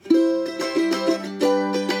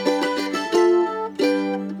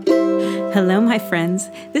Hello, my friends.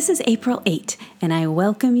 This is April 8, and I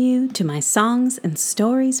welcome you to my Songs and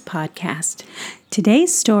Stories podcast.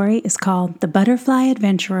 Today's story is called The Butterfly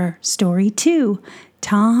Adventurer, Story 2,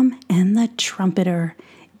 Tom and the Trumpeter.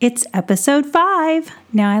 It's episode 5.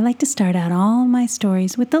 Now, I like to start out all my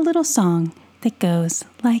stories with a little song that goes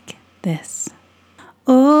like this.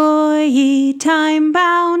 O ye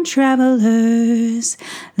time-bound travelers,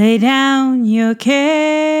 lay down your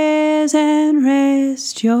cares and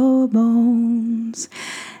rest your bones,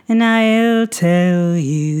 and I'll tell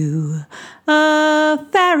you a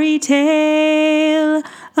fairy tale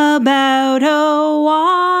about a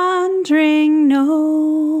wandering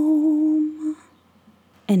gnome.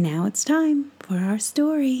 And now it's time for our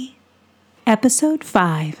story. Episode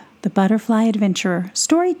 5, The Butterfly Adventurer,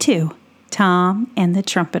 Story 2, Tom and the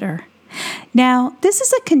Trumpeter. Now, this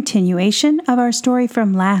is a continuation of our story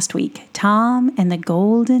from last week, Tom and the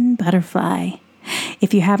Golden Butterfly.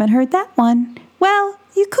 If you haven't heard that one, well,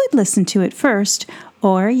 you could listen to it first,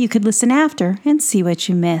 or you could listen after and see what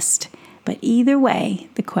you missed. But either way,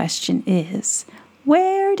 the question is,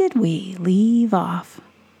 where did we leave off?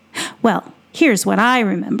 Well, here's what I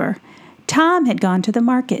remember. Tom had gone to the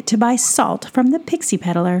market to buy salt from the pixie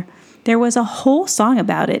peddler. There was a whole song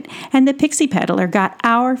about it, and the pixie peddler got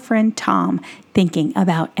our friend Tom thinking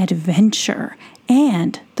about adventure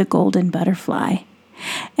and the golden butterfly.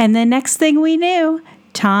 And the next thing we knew,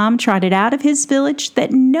 Tom trotted out of his village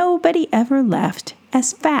that nobody ever left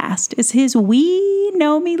as fast as his wee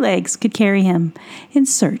gnomey legs could carry him in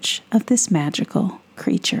search of this magical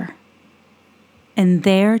creature. And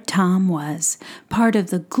there Tom was, part of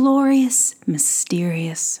the glorious,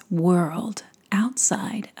 mysterious world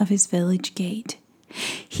outside of his village gate.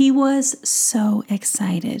 He was so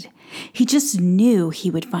excited. He just knew he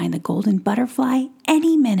would find the golden butterfly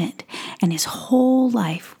any minute, and his whole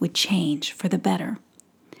life would change for the better.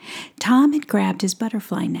 Tom had grabbed his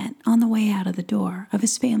butterfly net on the way out of the door of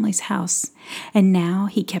his family's house, and now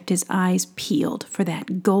he kept his eyes peeled for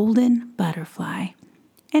that golden butterfly.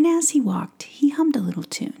 And as he walked, he hummed a little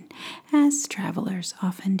tune, as travelers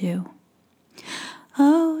often do.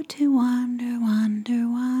 Oh, to wander, wander,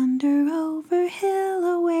 wander over hill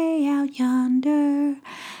away out yonder,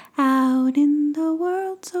 out in the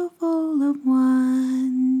world so full of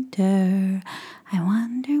wonder. I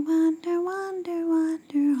wander, wander, wander,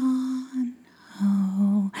 wander on.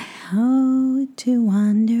 Oh, oh, to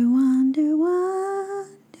wander, wander,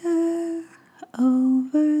 wander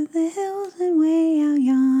over the hills and way out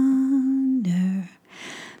yonder.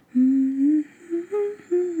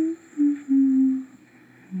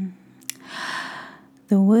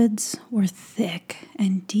 The woods were thick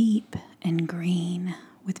and deep and green,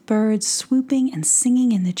 with birds swooping and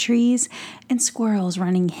singing in the trees and squirrels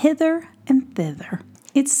running hither and thither.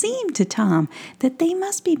 It seemed to Tom that they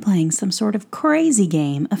must be playing some sort of crazy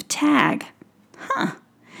game of tag.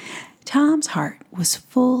 Tom's heart was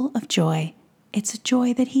full of joy. It's a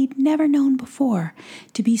joy that he'd never known before,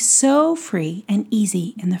 to be so free and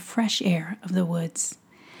easy in the fresh air of the woods.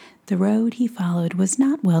 The road he followed was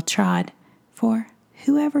not well trod, for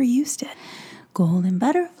whoever used it. Golden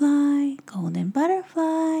butterfly,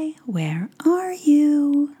 where are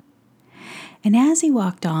you? And as he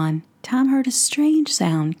walked on, Tom heard a strange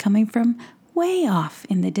sound coming from way off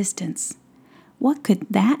in the distance. What could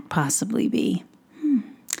that possibly be?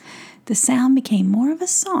 The sound became more of a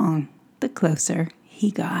song the closer he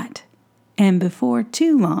got. And before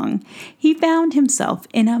too long, he found himself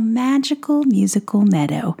in a magical musical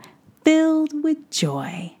meadow filled with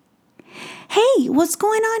joy. Hey, what's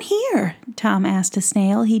going on here? Tom asked a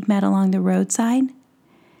snail he'd met along the roadside.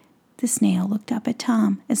 The snail looked up at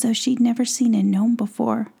Tom as though she'd never seen a gnome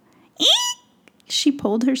before. Eek! She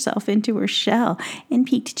pulled herself into her shell and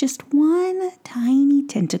peeked just one tiny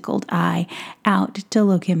tentacled eye out to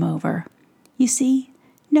look him over. You see,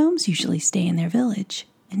 gnomes usually stay in their village,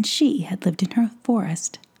 and she had lived in her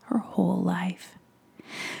forest her whole life.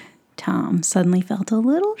 Tom suddenly felt a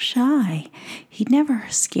little shy. He'd never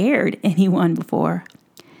scared anyone before.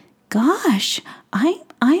 Gosh,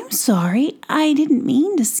 I'm sorry. I didn't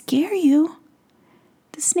mean to scare you.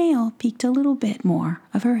 The snail peeked a little bit more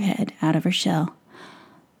of her head out of her shell.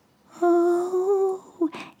 Oh,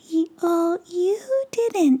 you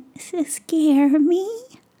didn't scare me.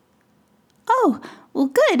 Oh, well,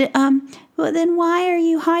 good. Well, then why are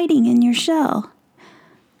you hiding in your shell?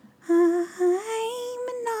 I'm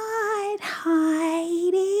not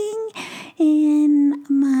hiding in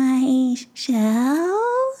my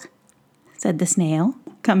shell, said the snail,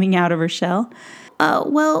 coming out of her shell.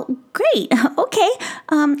 Well, great. Okay.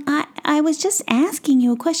 I was just asking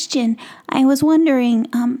you a question. I was wondering,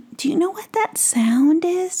 do you know what that sound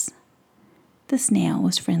is? The snail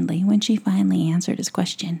was friendly when she finally answered his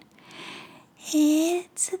question.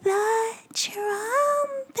 It's the trumpeter.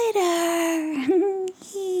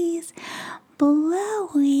 He's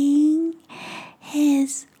blowing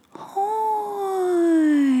his horn.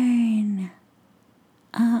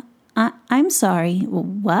 I'm sorry,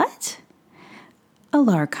 what? A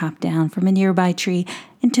lark hopped down from a nearby tree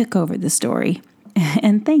and took over the story.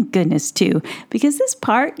 And thank goodness, too, because this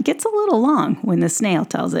part gets a little long when the snail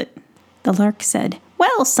tells it. The lark said,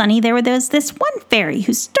 Well, Sonny, there was this one fairy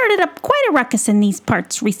who started up quite a ruckus in these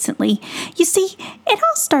parts recently. You see, it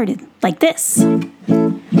all started like this.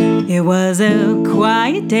 It was a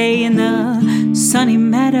quiet day in the sunny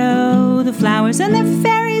meadow. The flowers and their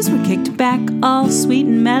fairies were kicked back all sweet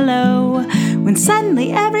and mellow, when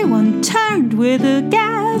suddenly everyone turned with a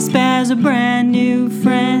gasp as a brand new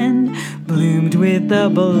friend bloomed with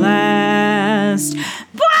a blast.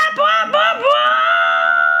 Blah, blah, blah, blah.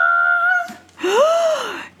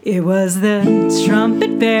 It was the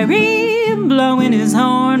trumpet fairy blowing his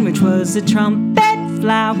horn, which was a trumpet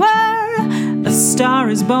flower. A star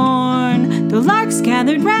is born. The larks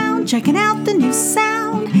gathered round, checking out the new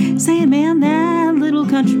sound, saying, Man, that little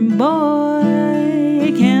country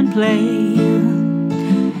boy can play.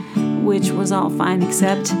 Which was all fine,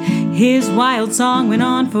 except his wild song went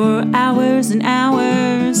on for hours and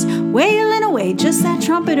hours, wailing away just that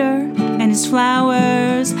trumpeter and his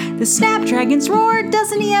flowers. The snapdragons roared,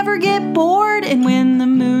 doesn't he ever get bored? And when the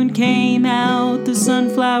moon came out, the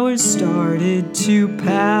sunflowers started to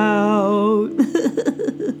pout.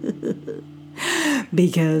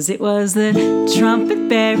 Because it was the trumpet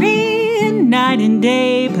fairy, night and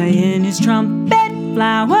day, playing his trumpet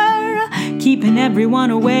flower, keeping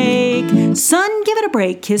everyone awake. Son, give it a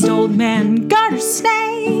break, hissed old man Garter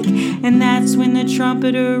Snake. And that's when the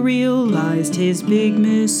trumpeter realized his big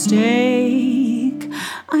mistake.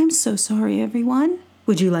 I'm so sorry, everyone.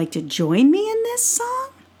 Would you like to join me in this song?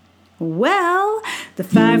 Well, the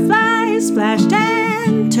fireflies flashed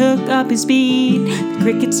and took up his beat. The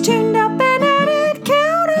crickets tuned up and added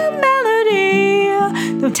counter melody.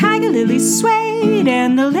 The tiger lilies swayed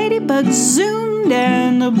and the ladybugs zoomed,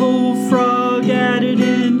 and the bullfrog added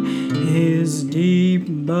in his deep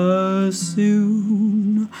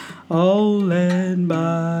bassoon, all led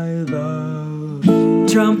by the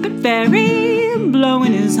trumpet fairy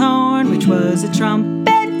blowing his horn, which was a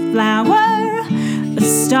trumpet flower. A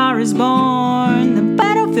star is born, the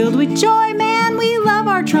battle filled with joy. Man, we love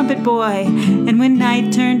our trumpet boy. And when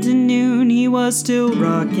night turned to noon, he was still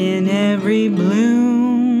rocking every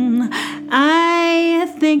bloom. I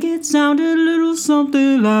think it sounded a little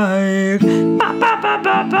something like ba ba ba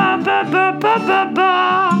ba ba ba ba ba ba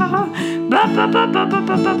ba ba ba ba ba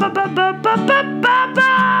ba ba ba ba.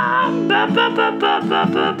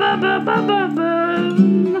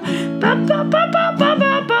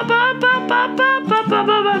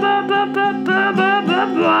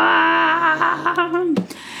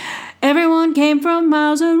 Everyone came from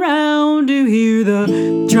miles around to hear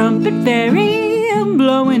the trumpet fairy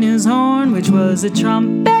blowing his horn, which was a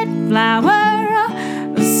trumpet flower.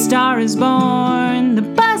 A star is born. The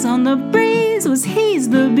buzz on the breeze was he's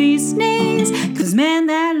the bee's knees. 'Cause man,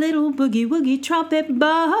 that little boogie woogie trumpet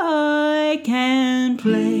boy can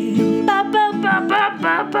play. Ba ba ba ba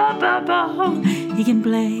ba ba ba ba. He can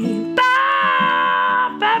play.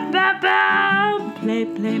 Ba ba ba ba. Play,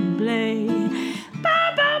 play, play.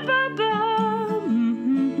 Ba ba ba ba.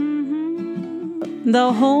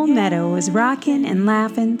 The whole meadow was rocking and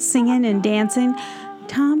laughing, singing and dancing.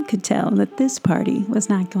 Tom could tell that this party was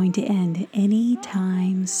not going to end any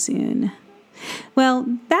time soon. Well,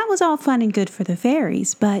 that was all fun and good for the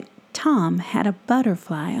fairies, but Tom had a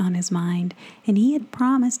butterfly on his mind, and he had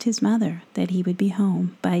promised his mother that he would be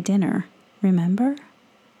home by dinner. Remember?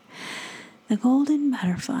 The golden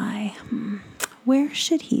butterfly. Where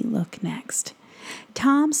should he look next?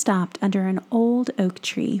 Tom stopped under an old oak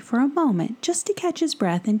tree for a moment just to catch his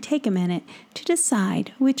breath and take a minute to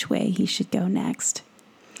decide which way he should go next.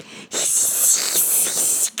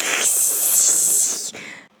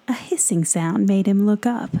 A hissing sound made him look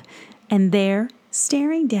up, and there,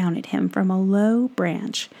 staring down at him from a low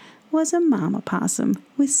branch, was a mama possum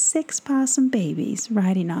with 6 possum babies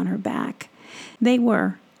riding on her back. They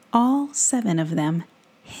were, all 7 of them,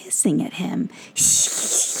 hissing at him.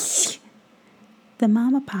 The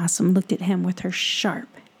mama possum looked at him with her sharp,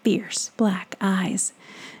 fierce black eyes,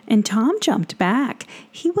 and Tom jumped back.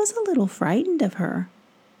 He was a little frightened of her.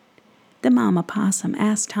 The mama possum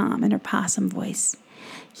asked Tom in her possum voice,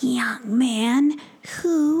 "Young man,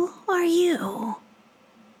 who are you?"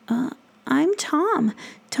 I'm Tom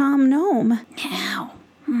Gnome. Now,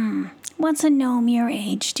 What's a gnome your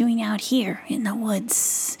age doing out here in the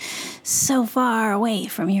woods, so far away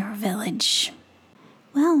from your village?"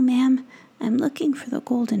 "Well, ma'am, I'm looking for the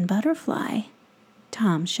golden butterfly."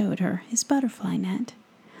 Tom showed her his butterfly net.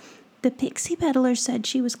 "The pixie peddler said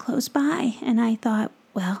she was close by, and I thought,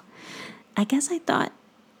 well, I guess I thought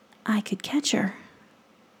I could catch her."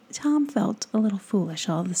 Tom felt a little foolish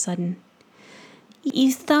all of a sudden.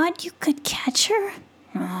 "You thought you could catch her?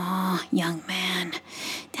 Oh, young man,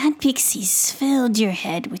 that pixie's filled your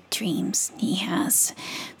head with dreams. He has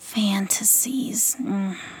fantasies.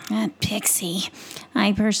 That pixie,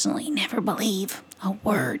 I personally never believe a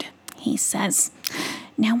word he says.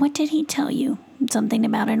 Now, what did he tell you? Something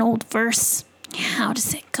about an old verse? How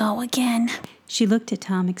does it go again?" She looked at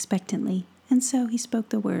Tom expectantly, and so he spoke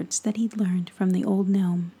the words that he'd learned from the old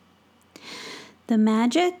gnome. "The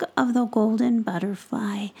magic of the golden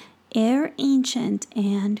butterfly, ere ancient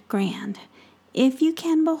and grand. If you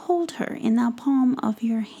can behold her in the palm of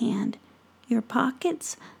your hand, your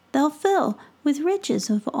pockets they'll fill with riches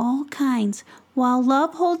of all kinds, while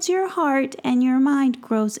love holds your heart and your mind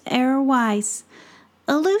grows e'er wise.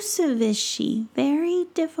 Elusive is she, very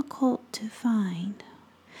difficult to find,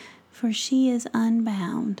 for she is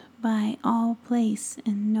unbound by all place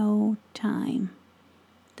and no time."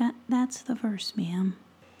 That's the verse, ma'am.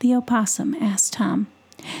 The opossum asked Tom,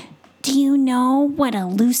 "Do you know what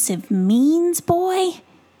elusive means, boy?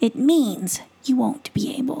 It means you won't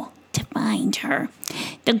be able to find her.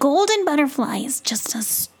 The golden butterfly is just a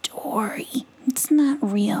story. It's not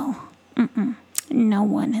real. No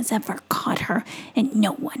one has ever caught her, and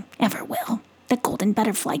no one ever will. The golden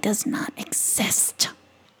butterfly does not exist."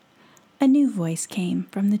 A new voice came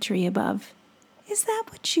from the tree above. "Is that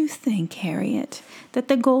what you think, Harriet? That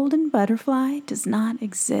the golden butterfly does not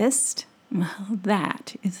exist? Well,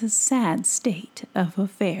 that is a sad state of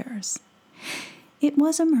affairs." It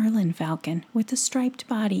was a merlin falcon with a striped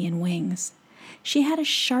body and wings. She had a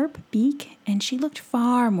sharp beak, and she looked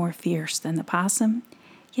far more fierce than the possum,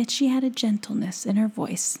 yet she had a gentleness in her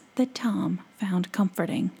voice that Tom found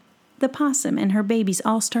comforting. The possum and her babies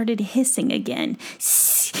all started hissing again.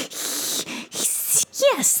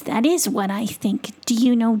 "Yes, that is what I think. Do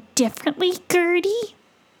you know differently, Gertie?"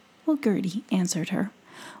 Well, Gertie answered her,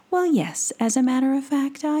 "Well, yes, as a matter of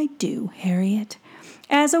fact, I do, Harriet.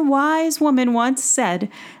 As a wise woman once said,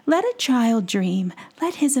 let a child dream,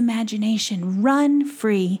 let his imagination run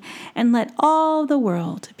free, and let all the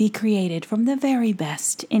world be created from the very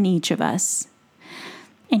best in each of us."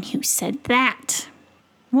 "And who said that?"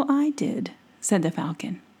 "Well, I did," said the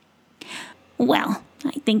falcon. "Well,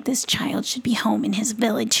 I think this child should be home in his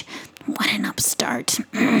village. What an upstart."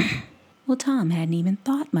 Well, Tom hadn't even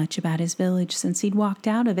thought much about his village since he'd walked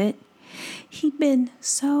out of it. He'd been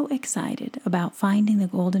so excited about finding the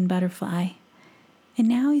golden butterfly, and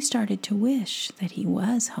now he started to wish that he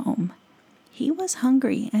was home. He was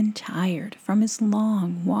hungry and tired from his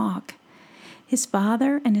long walk. His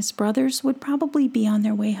father and his brothers would probably be on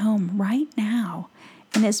their way home right now,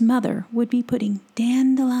 and his mother would be putting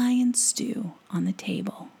dandelion stew on the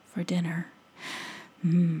table for dinner.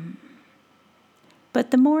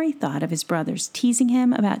 But the more he thought of his brothers teasing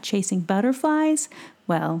him about chasing butterflies,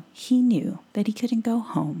 well, he knew that he couldn't go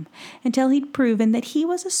home until he'd proven that he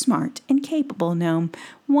was a smart and capable gnome,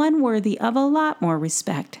 one worthy of a lot more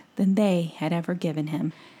respect than they had ever given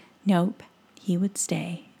him. Nope, he would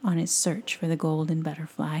stay on his search for the golden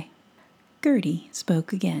butterfly. Gertie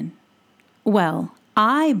spoke again. "Well,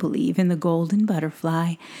 I believe in the golden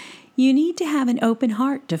butterfly. You need to have an open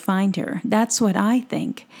heart to find her. That's what I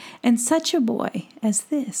think. And such a boy as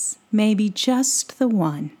this may be just the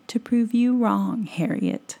one to prove you wrong,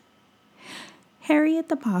 Harriet." Harriet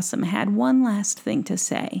the possum had one last thing to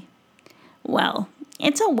say. "Well,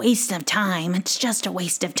 it's a waste of time. It's just a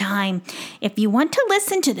waste of time. If you want to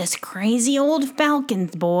listen to this crazy old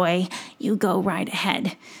falcon's boy, you go right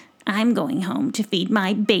ahead. I'm going home to feed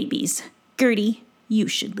my babies. Gertie, you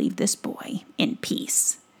should leave this boy in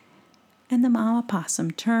peace." And the mama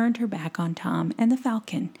possum turned her back on Tom and the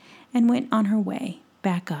falcon and went on her way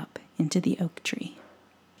back up into the oak tree.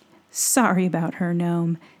 "Sorry about her,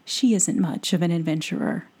 gnome. She isn't much of an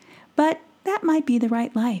adventurer. But that might be the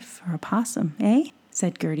right life for a possum, eh?"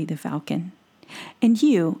 said Gertie the falcon. "And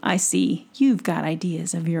you, I see, you've got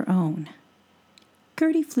ideas of your own."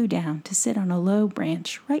 Gertie flew down to sit on a low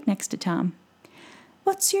branch right next to Tom.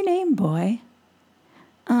 "What's your name, boy?"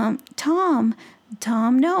 Tom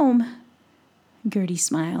Gnome." Gertie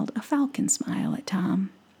smiled a falcon smile at Tom.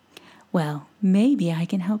 "Well, maybe I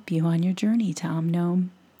can help you on your journey, Tom Gnome.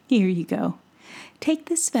 Here you go. Take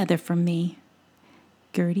this feather from me."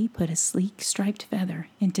 Gertie put a sleek striped feather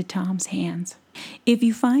into Tom's hands. "If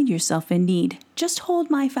you find yourself in need, just hold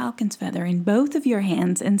my falcon's feather in both of your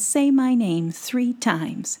hands and say my name 3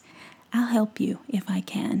 times. I'll help you if I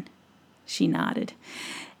can." She nodded.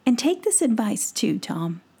 "And take this advice too,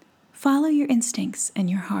 Tom. Follow your instincts and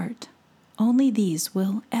your heart. Only these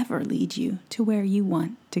will ever lead you to where you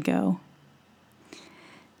want to go."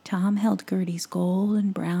 Tom held Gertie's gold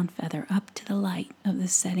and brown feather up to the light of the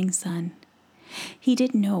setting sun. He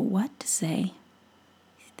didn't know what to say.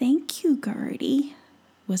 "Thank you, Gertie,"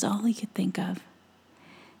 was all he could think of.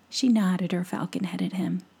 She nodded her falcon head at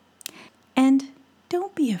him. "And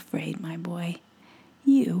don't be afraid, my boy.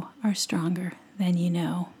 You are stronger than you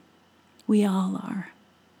know. We all are."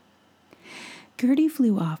 Gertie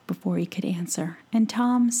flew off before he could answer, and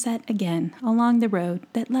Tom set again along the road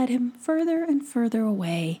that led him further and further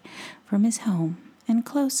away from his home and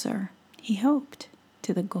closer, he hoped,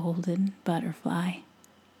 to the golden butterfly.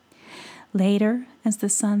 Later, as the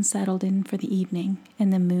sun settled in for the evening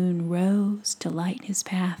and the moon rose to light his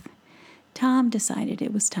path, Tom decided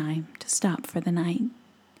it was time to stop for the night.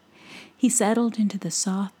 He settled into the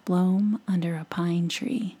soft loam under a pine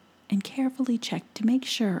tree and carefully checked to make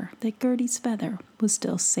sure that Gertie's feather was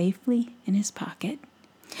still safely in his pocket.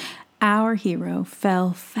 Our hero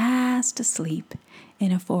fell fast asleep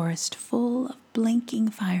in a forest full of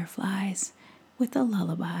blinking fireflies with the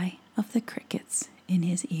lullaby of the crickets in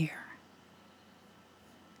his ear.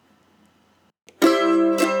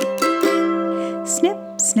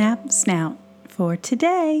 Snip, snap, snout. For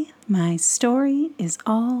today, my story is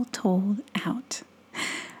all told out.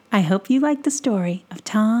 I hope you like the story of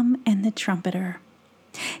Tom and the Trumpeter.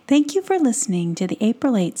 Thank you for listening to the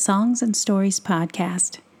April 8 Songs and Stories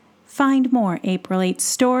podcast. Find more April 8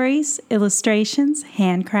 stories, illustrations,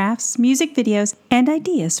 handcrafts, music videos, and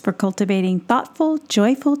ideas for cultivating thoughtful,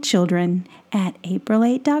 joyful children at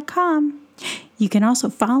april8.com. You can also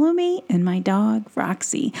follow me and my dog,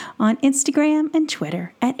 Roxy, on Instagram and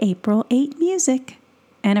Twitter at April8Music.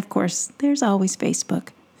 And of course, there's always Facebook,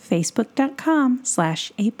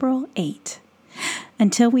 facebook.com/April8.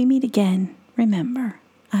 Until we meet again, remember,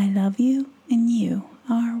 I love you and you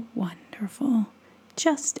are wonderful,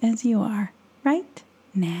 just as you are right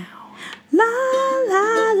now. La,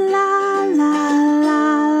 la, la.